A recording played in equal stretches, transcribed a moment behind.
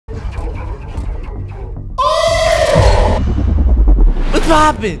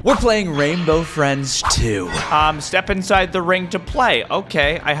poppin'? We're playing Rainbow Friends 2. Step inside the ring to play.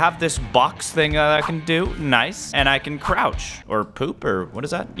 Okay, I have this box thing that I can do. Nice. And I can crouch. Or poop, or what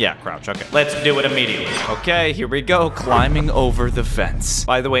is that? Yeah, crouch. Okay, let's do it immediately. Okay, here we go. Climbing over the fence.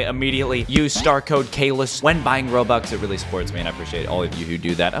 By the way, immediately use star code Caylus when buying Robux. It really supports me, and I appreciate all of you who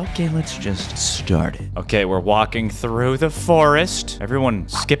do that. Okay, let's just start it. Okay, we're walking through the forest. Everyone,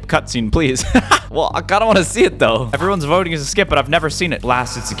 skip cutscene, please. Well, I kind of want to see it, though. Everyone's voting as a skip, but I've never seen it.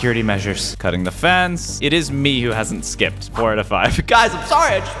 Blasted security measures. Cutting the fence. It is me who hasn't skipped. 4 out of 5. Guys, I'm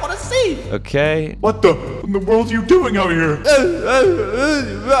sorry. I just want to see. Okay. What in the world are you doing out here?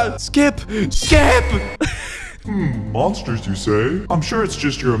 Skip. Skip. Monsters, you say? I'm sure it's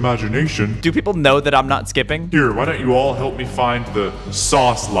just your imagination. Do people know that I'm not skipping? Here, why don't you all help me find the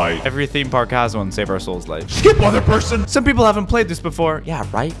sauce light? Every theme park has one. Save our souls light. Skip, other person! Some people haven't played this before. Yeah,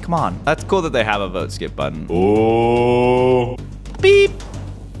 right? Come on. That's cool that they have a vote skip button. Oh. Beep.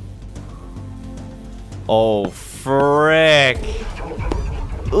 Oh, frick.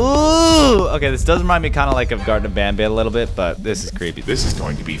 Ooh. Okay, this does remind me kind of like of Garden of Bambi a little bit, but this is creepy. This is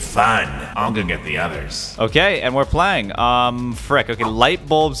going to be fun. I'm gonna get the others. Okay, and we're playing. Frick. Okay, light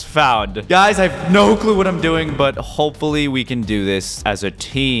bulbs found. Guys, I have no clue what I'm doing, but hopefully we can do this as a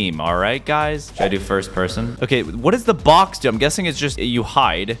team. All right, guys? Should I do first person? Okay, what does the box do? I'm guessing it's just you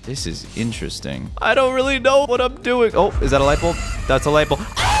hide. This is interesting. I don't really know what I'm doing. Oh, is that a light bulb? That's a light bulb.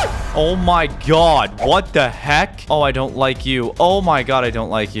 Oh my god, what the heck? Oh, I don't like you. Oh my god, I don't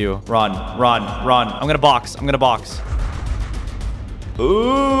like you. Run, run, run. I'm gonna box. I'm gonna box.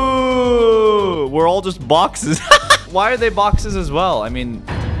 Ooh, we're all just boxes. Why are they boxes as well? I mean,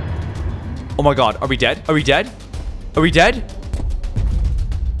 oh my god, are we dead? Are we dead? Are we dead?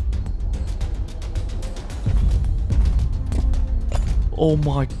 Oh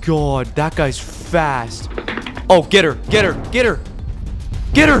my god, that guy's fast. Oh, get her, get her, get her.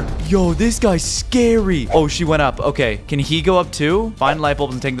 Get her! Yo, this guy's scary. Oh, she went up. Okay, can he go up too? Find light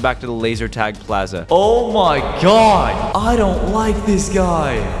bulbs and take them back to the laser tag plaza. Oh my god! I don't like this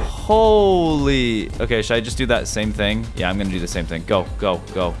guy. Holy. Okay, should I just do that same thing? Yeah, I'm gonna do the same thing. Go, go,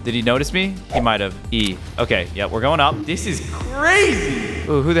 go. Did he notice me? He might have. E. Okay, yeah, we're going up. This is crazy.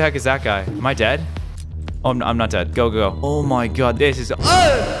 Ooh, who the heck is that guy? Am I dead? Oh, I'm not dead. Go, go, go. Oh my god, this is...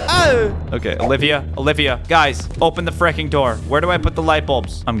 Okay, Olivia, guys, open the freaking door. Where do I put the light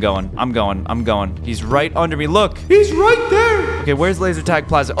bulbs? I'm going. He's right under me. Look, he's right there. Okay, where's Laser Tag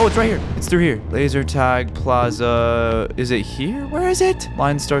Plaza? Oh, it's right here. It's through here. Laser Tag Plaza. Is it here? Where is it?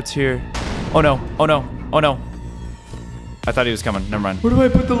 Line starts here. Oh no, oh no, oh no. I thought he was coming. Never mind. Where do I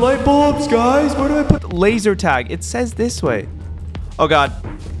put the light bulbs, guys? Where do I put the laser tag? It says this way. Oh god.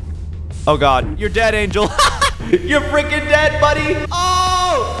 Oh god. You're dead, Angel. You're freaking dead, buddy.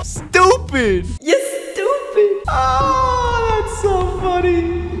 Oh, stupid. You stupid. Oh, that's so funny.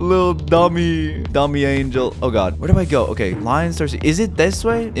 Little dummy Angel. Oh god. Where do I go? Okay, lion starts. Is it this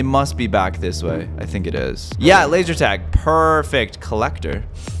way? It must be back this way. I think it is. Yeah, laser tag. Perfect. Collector.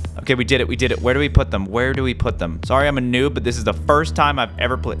 Okay, we did it. Where do we put them? Sorry, I'm a noob, but this is the first time I've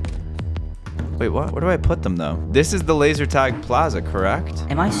ever played. Wait, what? Where do I put them, though? This is the laser tag plaza, correct?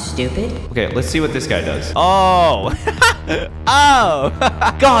 Am I stupid? Okay, let's see what this guy does. Oh! Oh!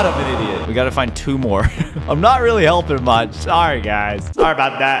 God, I'm an idiot. We gotta find 2 more. I'm not really helping much. Sorry, guys. Sorry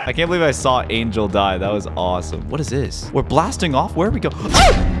about that. I can't believe I saw Angel die. That was awesome. What is this? We're blasting off? Where are we go?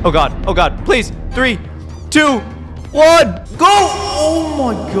 Oh god. Oh god. Please. 3, 2, 1. Go! Oh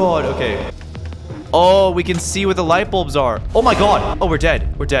my god. Okay. Oh, we can see where the light bulbs are. Oh my god. Oh, we're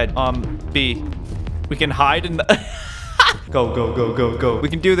dead. B. We can hide in the... Go. We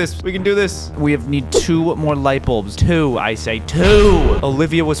can do this. We need 2 more light bulbs. 2, I say 2.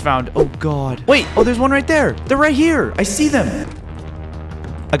 Olivia was found. Oh god. Wait. Oh, there's one right there. They're right here. I see them.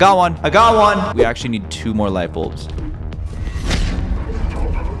 I got one. We actually need 2 more light bulbs.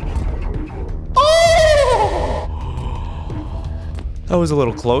 That was a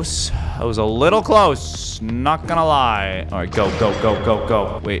little close. Not gonna lie. All right,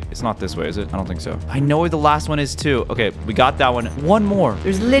 go. Wait, it's not this way, is it? I don't think so. I know where the last one is, too. Okay, we got that one. 1 more.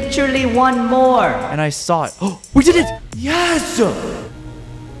 There's literally 1 more. And I saw it. Oh, we did it. Yes.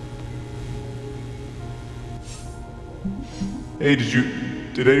 Hey,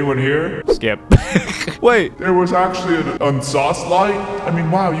 did anyone hear? Skip. Wait. There was actually an unsauce light? I mean,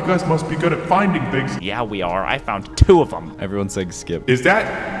 wow, you guys must be good at finding things. Yeah, we are. I found 2 of them. Everyone's saying skip. Is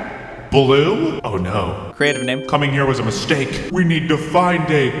that Blue? Oh no. Creative name. Coming here was a mistake. We need to find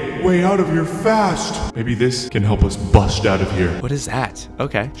a way out of here fast. Maybe this can help us bust out of here. What is that?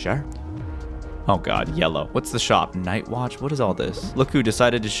 Okay, sure. Oh God, yellow. What's the shop? Night watch? What is all this? Look who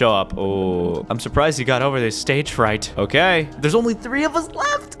decided to show up. Oh, I'm surprised you got over this stage fright. Okay, there's only 3 of us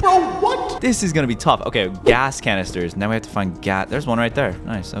left. Bro, what? This is gonna be tough. Okay, gas canisters. Now we have to find gas. There's one right there.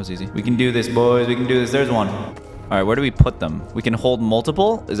 Nice, that was easy. We can do this, boys. We can do this. There's one. All right, where do we put them? We can hold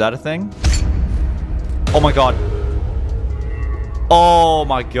multiple. Is that a thing? Oh my God. Oh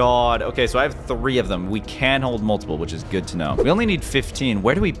my God. Okay, so I have 3 of them. We can hold multiple, which is good to know. We only need 15.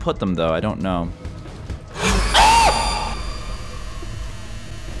 Where do we put them though? I don't know.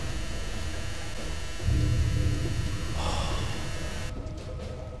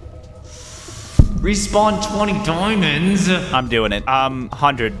 Respawn 20 diamonds. I'm doing it.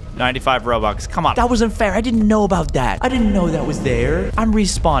 195 Robux. Come on. That wasn't fair. I didn't know about that. I didn't know that was there. I'm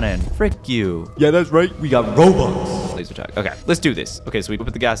respawning. Frick you. Yeah, that's right. We got Robux. Laser tag. Okay, let's do this. Okay, so we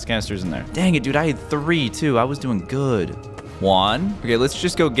put the gas canisters in there. Dang it, dude. I had 3 too. I was doing good. 1. Okay, let's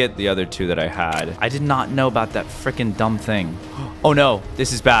just go get the other 2 that I had. I did not know about that freaking dumb thing. Oh no,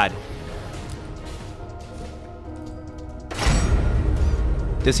 this is bad.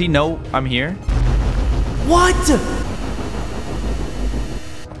 Does he know I'm here? What?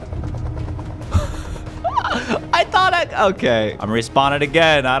 I thought okay. I'm respawning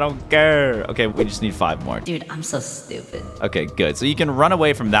again. I don't care. Okay, we just need 5 more. Dude, I'm so stupid. Okay, good. So you can run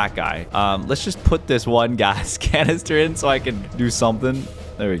away from that guy. Let's just put this 1 gas canister in so I can do something.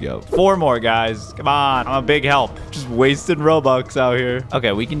 There we go. 4 more, guys. Come on. I'm a big help. Just wasting Robux out here.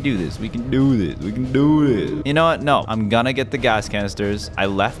 Okay, we can do this. We can do this. We can do this. You know what? No, I'm gonna get the gas canisters. I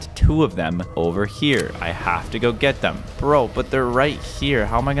left 2 of them over here. I have to go get them. Bro, but they're right here.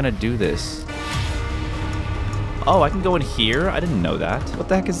 How am I gonna do this? Oh, I can go in here? I didn't know that. What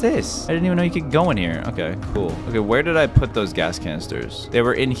the heck is this? I didn't even know you could go in here. Okay, cool. Okay, where did I put those gas canisters? They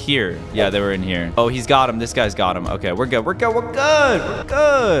were in here. Yeah, they were in here. Oh, he's got them. This guy's got them. Okay, we're good. We're good. We're good. We're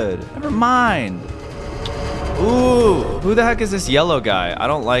good. Never mind. Ooh, who the heck is this yellow guy? I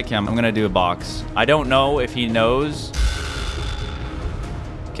don't like him. I'm gonna do a box. I don't know if he knows.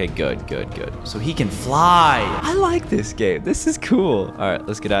 Okay, good, good, good. So he can fly. I like this game. This is cool. All right,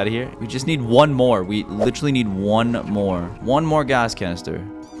 let's get out of here. We just need 1 more. We literally need 1 more. 1 more gas canister.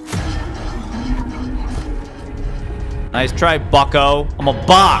 Nice try, bucko. I'm a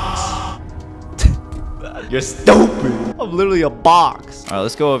box. You're stupid. I'm literally a box. All right,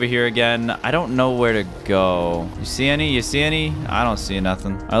 let's go over here again. I don't know where to go. You see any? You see any? I don't see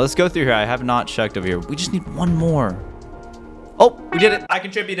nothing. All right, let's go through here. I have not checked over here. We just need 1 more. Oh, we did it. I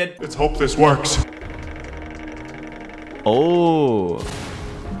contributed. Let's hope this works. Oh.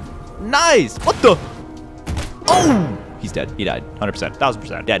 Nice. What the? Oh. He's dead. He died. 100%.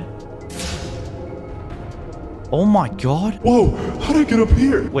 1000%. Dead. Oh my God. Whoa, how did I get up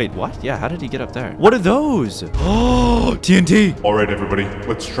here? Wait, what? Yeah, how did he get up there? What are those? Oh, TNT. All right, everybody,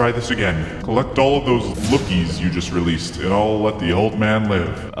 let's try this again. Collect all of those lookies you just released, and I'll let the old man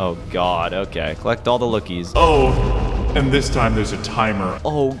live. Oh God. Okay. Collect all the lookies. Oh, and this time there's a timer.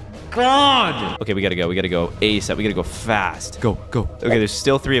 Oh God. Okay, we gotta go. We gotta go ASAP. We gotta go fast. Go, go. Okay, there's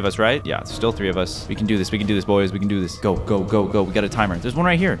still 3 of us, right? Yeah, there's still 3 of us. We can do this. We can do this, boys. We can do this. Go, go, go, go. We got a timer. There's one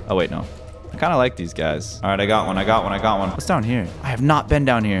right here. Oh, wait, no. I kind of like these guys. All right, I got one. I got one. I got one. What's down here? I have not been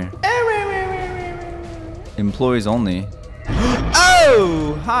down here. Employees only.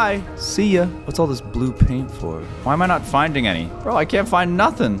 Oh, hi. See ya. What's all this blue paint for? Why am I not finding any? Bro, I can't find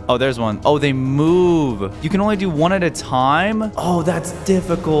nothing. Oh, there's one. Oh, they move. You can only do 1 at a time? Oh, that's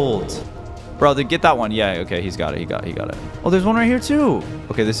difficult. Bro, get that one. Yeah, okay, he's got it. He got it. Oh, there's one right here too.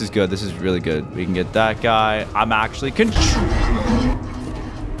 Okay, this is good. This is really good. We can get that guy. I'm actually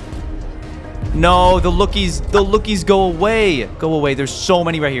No, the lookies go away. Go away. There's so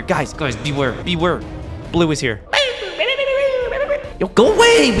many right here. Guys, beware. Beware. Blue is here. Yo, go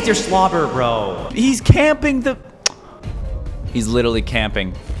away with your slobber, bro. He's camping the... He's literally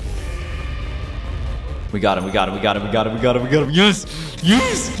camping. We got him. We got him. We got him. We got him. We got him. We got him. Yes.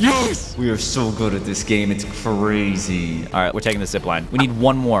 Yes. Yes. We are so good at this game. It's crazy. All right, we're taking the zip line. We need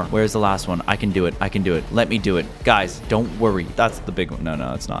 1 more. Where's the last one? I can do it. I can do it. Let me do it. Guys, don't worry. That's the big one. No,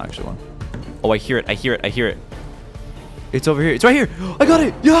 no, it's not actually one. Oh, I hear it. I hear it. I hear it. It's over here. It's right here. I got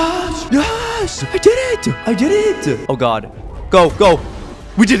it. Yes. Yes. I did it. I did it. Oh, God. Go. Go.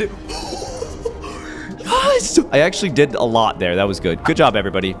 We did it. Yes. I actually did a lot there. That was good. Good job,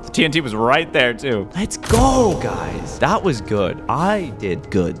 everybody. The TNT was right there, too. Let's go, guys. That was good. I did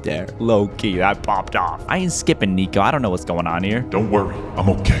good there. Low key. That popped off. I ain't skipping, Nico. I don't know what's going on here. Don't worry, I'm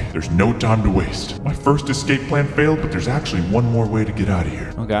okay. There's no time to waste. My first escape plan failed, but there's actually 1 more way to get out of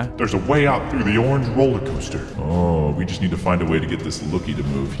here. Okay. There's a way out through the orange roller coaster. Oh, we just need to find a way to get this lookie to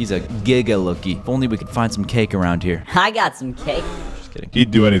move. He's a giga lookie. If only we could find some cake around here. I got some cake. Just Kidding.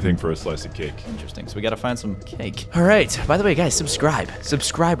 He'd do anything for a slice of cake. Interesting. So we gotta find some cake. All right. By the way, guys, subscribe.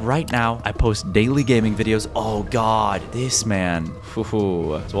 Subscribe right now. I post daily gaming videos. Oh God, this man.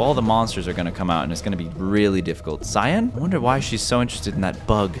 So all the monsters are gonna come out, and it's gonna be really difficult. Cyan? I wonder why she's so interested in that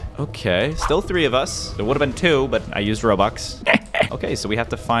bug. Okay, still 3 of us. There would have been 2, but I used Robux. Okay, so we have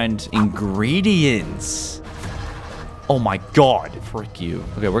to find ingredients. Oh my God, frick you.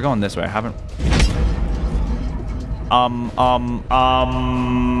 Okay, we're going this way. I haven't.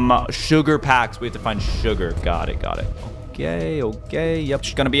 Sugar packs. We have to find sugar. Got it. Okay. Yep,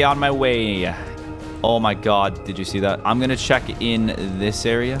 she's gonna be on my way. Oh my God, did you see that? I'm gonna check in this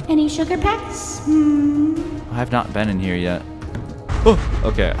area. Any sugar packs? I have not been in here yet. Oh,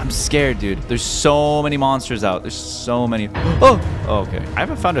 okay. I'm scared, dude. There's so many monsters out. There's so many. Oh, okay. I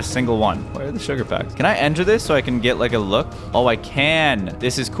haven't found a single one. Where are the sugar packs? Can I enter this so I can get like a look? Oh, I can.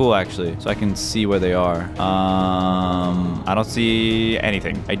 This is cool, actually. So I can see where they are. I don't see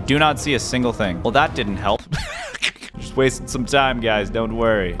anything. I do not see a single thing. Well, that didn't help. Just wasting some time, guys. Don't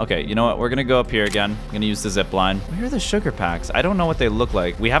worry. Okay, you know what? We're gonna go up here again. I'm gonna use the zip line. Where are the sugar packs? I don't know what they look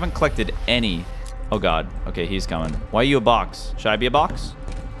like. We haven't collected any. Oh God. Okay, he's coming. Why are you a box? Should I be a box?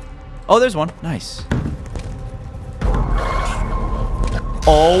 Oh, there's one. Nice.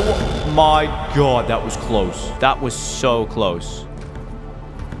 Oh my God, that was close. That was so close.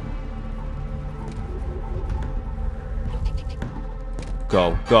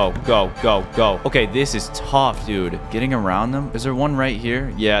 Go. Okay, this is tough, dude. Getting around them. Is there one right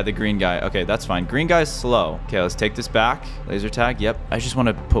here? Yeah, the green guy. Okay, that's fine. Green guy's slow. Okay, let's take this back. Laser tag. Yep. I just want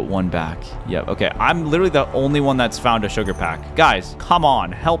to put one back. Yep. Okay, I'm literally the only one that's found a sugar pack. Guys, come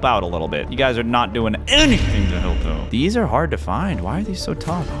on. Help out a little bit. You guys are not doing anything to help out. These are hard to find. Why are these so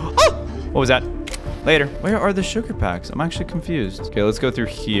tough? Oh! What was that? Later. Where are the sugar packs? I'm actually confused. Okay, let's go through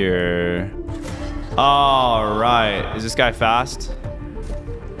here. All right. Is this guy fast?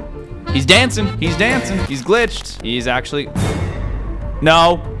 He's dancing. He's glitched. He's actually...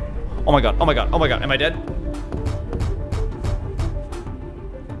 No. Oh my God. Am I dead?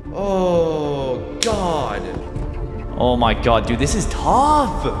 Oh God. Oh my God, dude, this is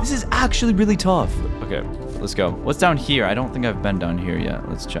tough. This is actually really tough. Okay, let's go. What's down here? I don't think I've been down here yet.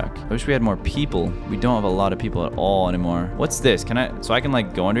 Let's check. I wish we had more people. We don't have a lot of people at all anymore. What's this? So I can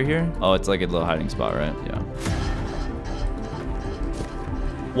like go under here? Oh, it's like a little hiding spot, right? Yeah.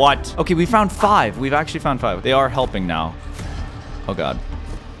 What? Okay, we found 5. We've actually found 5. They are helping now. Oh God.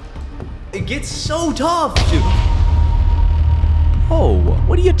 It gets so tough, dude. Oh,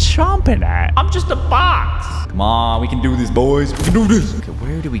 what are you chomping at? I'm just a box. Come on, we can do this, boys. We can do this. Okay,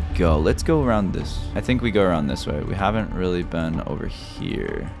 where do we go? Let's go around this. I think we go around this way. We haven't really been over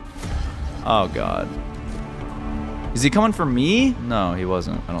here. Oh God. Is he coming for me? No, he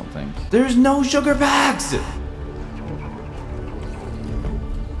wasn't, I don't think. There's no sugar packs.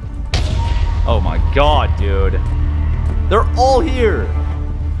 Oh my God, dude. They're all here.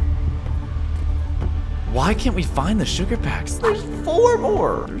 Why can't we find the sugar packs? There's 4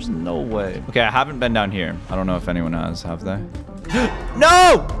 more. There's no way. Okay, I haven't been down here. I don't know if anyone has, have they?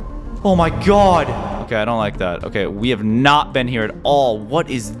 No! Oh my God. Okay, I don't like that. Okay, we have not been here at all.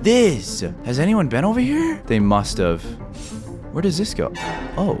 What is this? Has anyone been over here? They must have. Where does this go?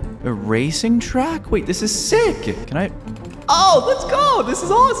 Oh, a racing track? Wait, this is sick. Can I... Oh, let's go. This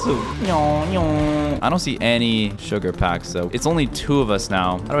is awesome. I don't see any sugar packs, though. It's only 2 of us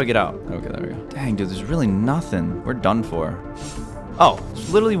now. How do I get out? Okay, there we go. Dang, dude, there's really nothing. We're done for. Oh,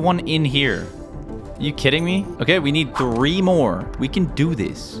 there's literally one in here. Are you kidding me? Okay, we need 3 more. We can do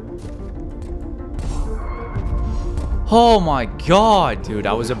this. Oh my God, dude.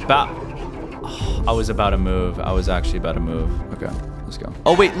 I was about to move. I was actually about to move. Okay. Let's go.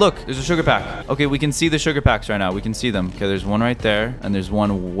 Oh, wait, look. There's a sugar pack. Okay, we can see the sugar packs right now. We can see them. Okay, there's one right there, and there's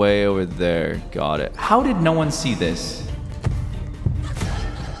one way over there. Got it. How did no one see this?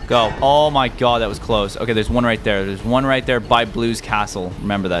 Go. Oh, my God, that was close. Okay, there's one right there. There's one right there by Blue's Castle.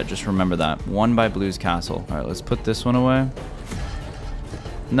 Remember that. Just remember that. One by Blue's Castle. All right, let's put this one away.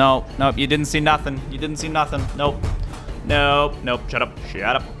 No, nope, you didn't see nothing. You didn't see nothing. Nope. Nope, nope. Shut up.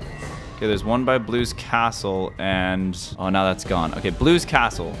 Shut up. Okay, there's one by Blue's Castle, and... Oh, now that's gone. Okay, Blue's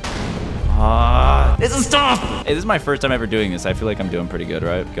Castle. This is tough! Hey, this is my first time ever doing this. I feel like I'm doing pretty good,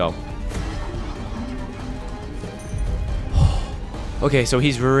 right? Go. Okay, so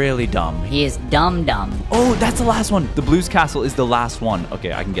he's really dumb. He is dumb. Oh, that's the last one. The Blue's Castle is the last one.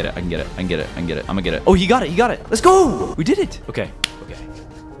 Okay, I can get it. I'm gonna get it. Oh, he got it. Let's go! We did it. Okay.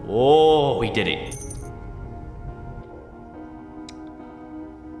 Oh, we did it.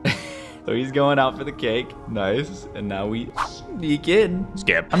 So he's going out for the cake. Nice. And now we sneak in.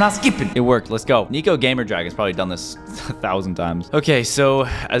 Skip. I'm not skipping. It worked. Let's go. Nico Gamer Dragon's probably done this 1,000 times. Okay, so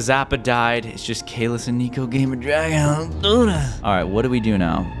Azappa died. It's just Caylus and Nico Gamer Dragon. All right, what do we do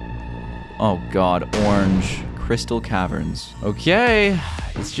now? Oh, God. Orange. Crystal Caverns. Okay.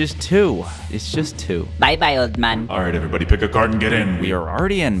 It's just 2. It's just 2. Bye-bye, old man. All right, everybody, pick a card and get in. We are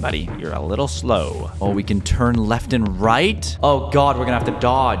already in, buddy. You're a little slow. Oh, we can turn left and right? Oh, God, we're gonna have to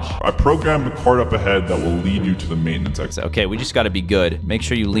dodge. I programmed a card up ahead that will lead you to the maintenance exit. Okay, we just gotta be good. Make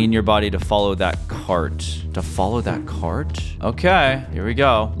sure you lean your body to follow that cart. To follow that cart? Okay, here we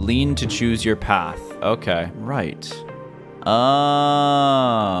go. Lean to choose your path. Okay, right.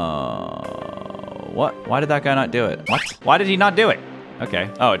 What? Why did that guy not do it? What? Why did he not do it? Okay.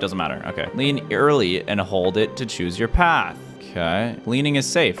 Oh, it doesn't matter. Okay. Lean early and hold it to choose your path. Okay. Leaning is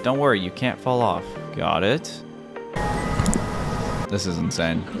safe. Don't worry. You can't fall off. Got it. This is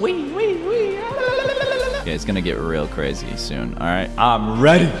insane. Okay, it's gonna get real crazy soon. All right. I'm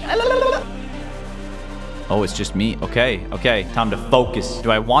ready. Oh, it's just me. Okay. Okay. Time to focus.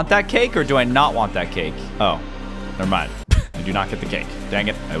 Do I want that cake or do I not want that cake? Oh, never mind. I do not get the cake. Dang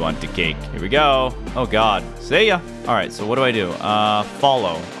it. I want the cake. Here we go. Oh, God. See ya. All right, so what do I do?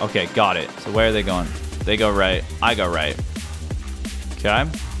 Follow. Okay, got it. So where are they going? They go right. I go right. Okay.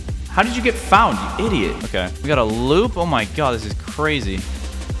 How did you get found, you idiot? Okay. We got a loop. Oh, my God. This is crazy.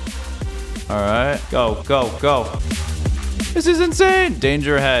 All right. Go, go, go. This is insane.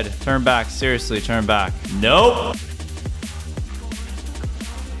 Danger ahead. Turn back. Seriously, turn back. Nope.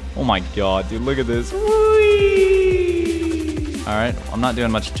 Oh, my God, dude. Look at this. Whee! All right, I'm not doing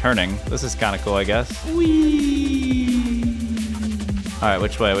much turning. This is kind of cool, I guess. Whee! All right,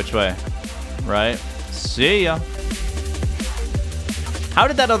 which way, which way? Right, see ya. How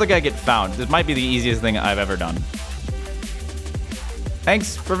did that other guy get found? This might be the easiest thing I've ever done.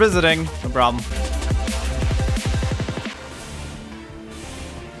 Thanks for visiting, no problem.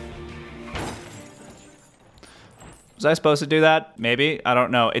 Was I supposed to do that? Maybe. I don't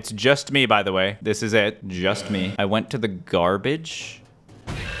know. It's just me, by the way. This is it. Just me. I went to the garbage.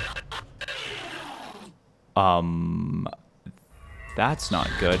 That's not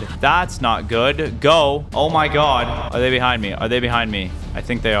good. That's not good. Go. Oh my God. Are they behind me? Are they behind me? I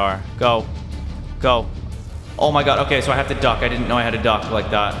think they are. Go. Go. Oh my God. Okay, so I have to duck. I didn't know I had to duck like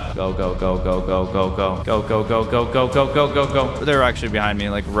that. Go, go, go, go, go, go, go. Go, go, go, go, go, go, go, go, go. They're actually behind me,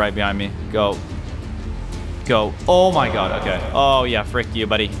 like right behind me. Go. Go. Oh my God. Okay. Oh yeah. Frick you,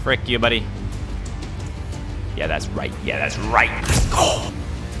 buddy. Frick you, buddy. Yeah, that's right. Yeah, that's right. Let's go.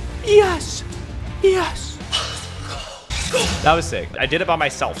 Yes. Yes. That was sick. I did it by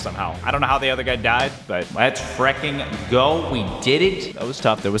myself somehow. I don't know how the other guy died, but let's fricking go. We did it. That was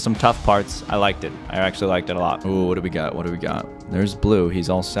tough. There was some tough parts. I liked it. I actually liked it a lot. Ooh, what do we got? What do we got? There's Blue. He's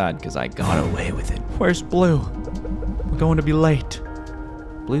all sad because I got away with it. Where's Blue? We're going to be late.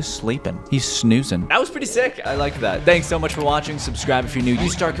 Blue's sleeping. He's snoozing. That was pretty sick. I liked that. Thanks so much for watching. Subscribe if you're new.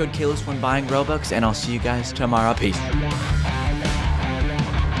 Use star code Caylus when buying Robux, and I'll see you guys tomorrow. Peace.